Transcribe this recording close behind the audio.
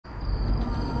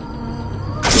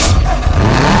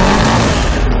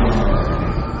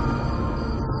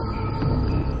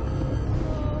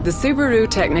The Subaru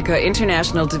Technica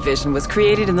International Division was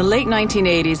created in the late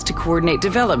 1980s to coordinate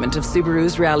development of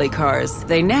Subaru's rally cars.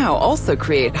 They now also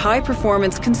create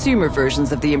high-performance consumer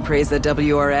versions of the Impreza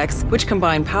WRX, which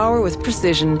combine power with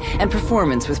precision and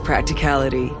performance with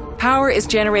practicality. Power is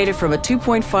generated from a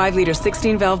 2.5-liter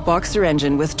 16-valve boxer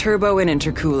engine with turbo and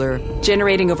intercooler,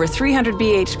 generating over 300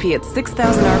 bhp at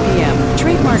 6,000 rpm.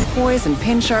 Trademark poise and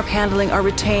pin-sharp handling are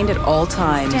retained at all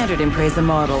times. Standard Impreza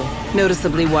model.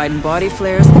 Noticeably widened body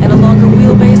flares and a longer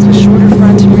wheelbase with shorter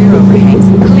front and rear overhangs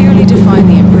clearly define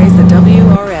the Impreza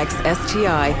WRX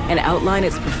STI and outline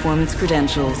its performance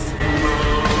credentials.